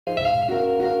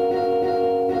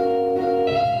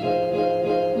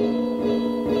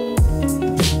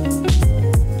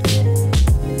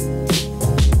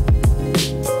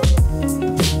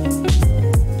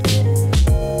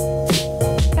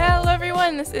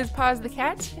this is Pause the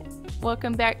Cat.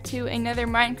 Welcome back to another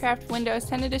Minecraft Windows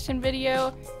 10 Edition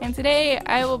video, and today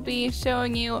I will be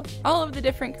showing you all of the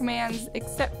different commands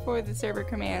except for the server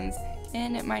commands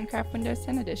in Minecraft Windows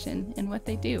 10 Edition and what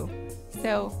they do.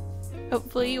 So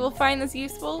hopefully you will find this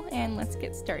useful, and let's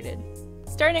get started.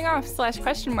 Starting off,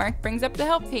 /? brings up the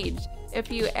help page.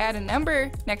 If you add a number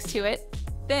next to it,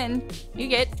 then you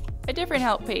get a different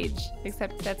help page,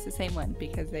 except that's the same one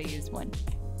because they use one.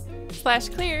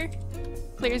 /clear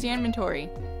clears your inventory.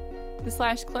 The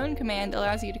 /clone command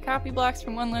allows you to copy blocks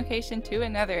from one location to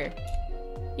another.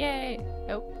 Yay!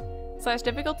 Oh.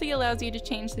 /difficulty allows you to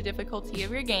change the difficulty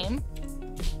of your game.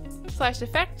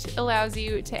 /effect allows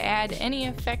you to add any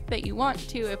effect that you want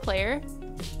to a player.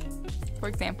 For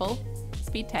example,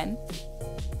 speed 10.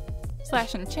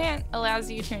 /enchant allows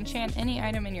you to enchant any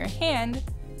item in your hand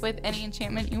with any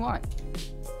enchantment you want.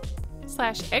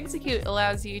 /execute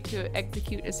allows you to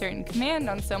execute a certain command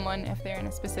on someone if they're in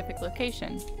a specific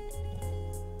location.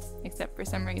 Except for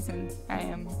some reason, I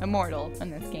am immortal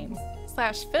in this game.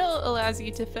 /fill allows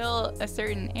you to fill a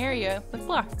certain area with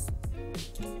blocks.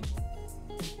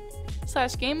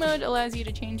 /game mode allows you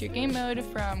to change your game mode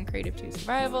from creative to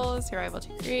survival, survival to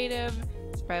creative,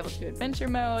 survival to adventure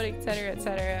mode, etc,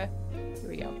 etc. Here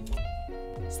we go.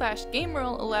 /game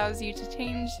rule allows you to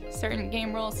change certain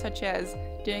game rules, such as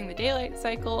doing the daylight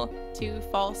cycle to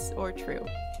false or true.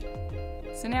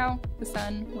 So now the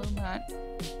sun will not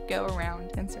go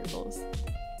around in circles.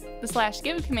 The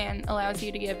 /give command allows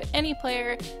you to give any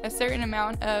player a certain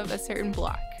amount of a certain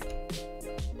block.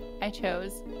 I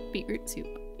chose beetroot soup.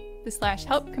 The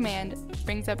 /help command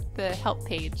brings up the help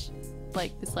page,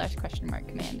 like the /?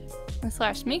 command. The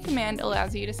 /me command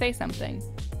allows you to say something.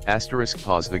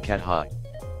 Pause the cat hi.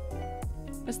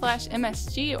 The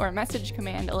 /msg or message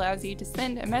command allows you to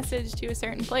send a message to a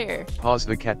certain player. Pause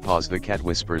the cat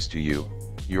whispers to you,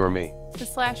 you're me. The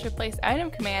 /replace item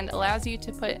command allows you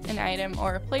to put an item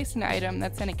or replace an item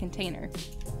that's in a container.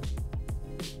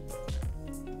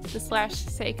 The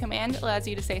 /say command allows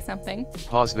you to say something.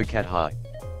 Pause the cat hi.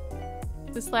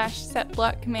 The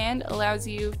 /setblock command allows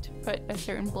you to put a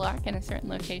certain block in a certain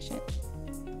location.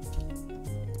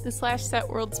 The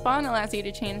 /setWorldSpawn allows you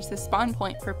to change the spawn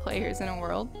point for players in a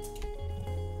world.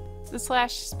 The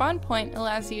 /spawnPoint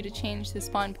allows you to change the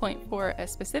spawn point for a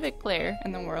specific player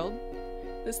in the world.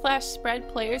 The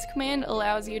 /spreadPlayers command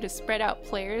allows you to spread out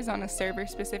players on a server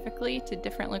specifically to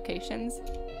different locations.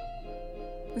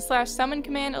 The /summon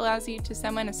command allows you to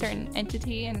summon a certain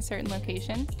entity in a certain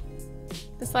location.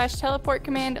 The /teleport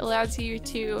command allows you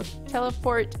to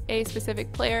teleport a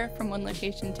specific player from one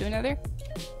location to another.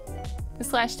 The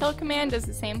 /tell command does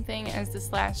the same thing as the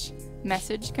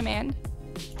 /message command.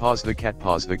 Pause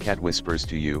the cat whispers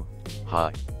to you,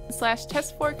 hi. The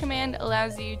 /test4 command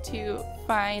allows you to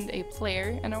find a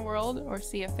player in a world or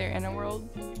see if they're in a world.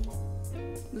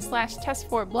 The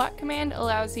 /test4 block command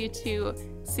allows you to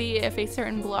see if a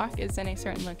certain block is in a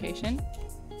certain location.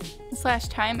 The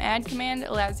 /time add command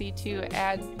allows you to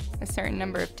add a certain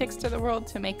number of ticks to the world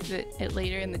to make it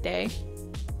later in the day.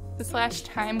 The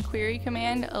 /time query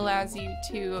command allows you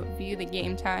to view the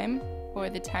game time, or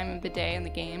the time of the day in the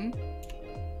game.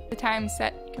 The time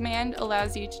set command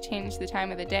allows you to change the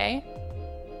time of the day.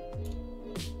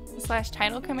 The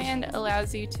 /title command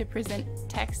allows you to present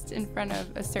text in front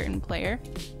of a certain player.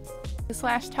 The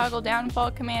 /toggle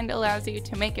downfall command allows you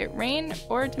to make it rain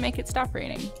or to make it stop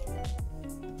raining.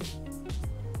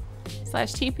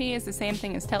 /TP is the same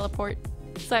thing as teleport.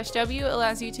 /W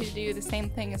allows you to do the same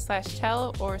thing as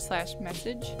 /tell or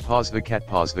 /message. Pause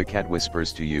the cat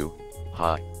whispers to you,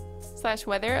 hi.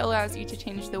 /weather allows you to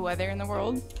change the weather in the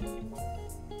world.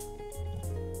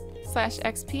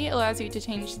 /XP allows you to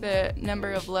change the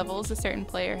number of levels a certain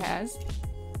player has.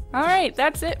 Alright,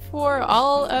 that's it for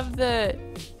all of the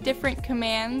different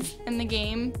commands in the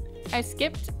game. I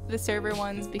skipped the server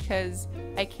ones because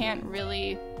I can't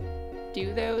really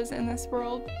do those in this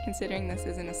world, considering this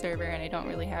isn't a server and I don't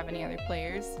really have any other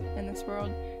players in this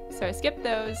world. So I skipped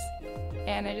those,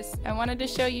 and I wanted to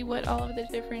show you what all of the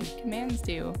different commands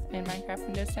do in Minecraft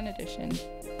Windows 10 Edition,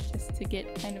 just to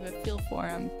get kind of a feel for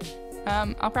them.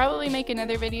 I'll probably make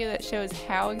another video that shows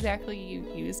how exactly you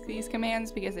use these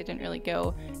commands, because I didn't really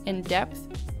go in depth.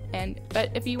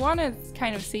 But if you want to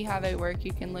kind of see how they work,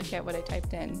 you can look at what I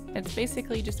typed in. It's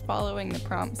basically just following the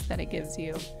prompts that it gives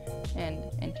you and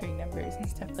entering numbers and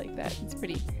stuff like that. It's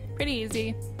pretty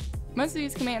easy. Most of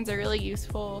these commands are really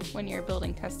useful when you're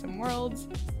building custom worlds,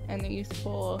 and they're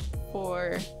useful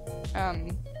for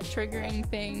triggering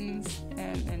things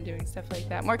and doing stuff like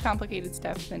that. More complicated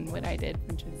stuff than what I did,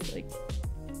 which is like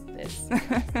this.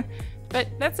 But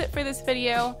that's it for this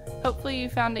video. Hopefully you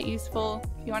found it useful.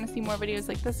 If you want to see more videos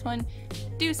like this one,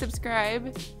 do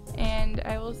subscribe, and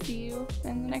I will see you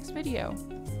in the next video.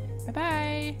 Bye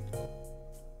bye!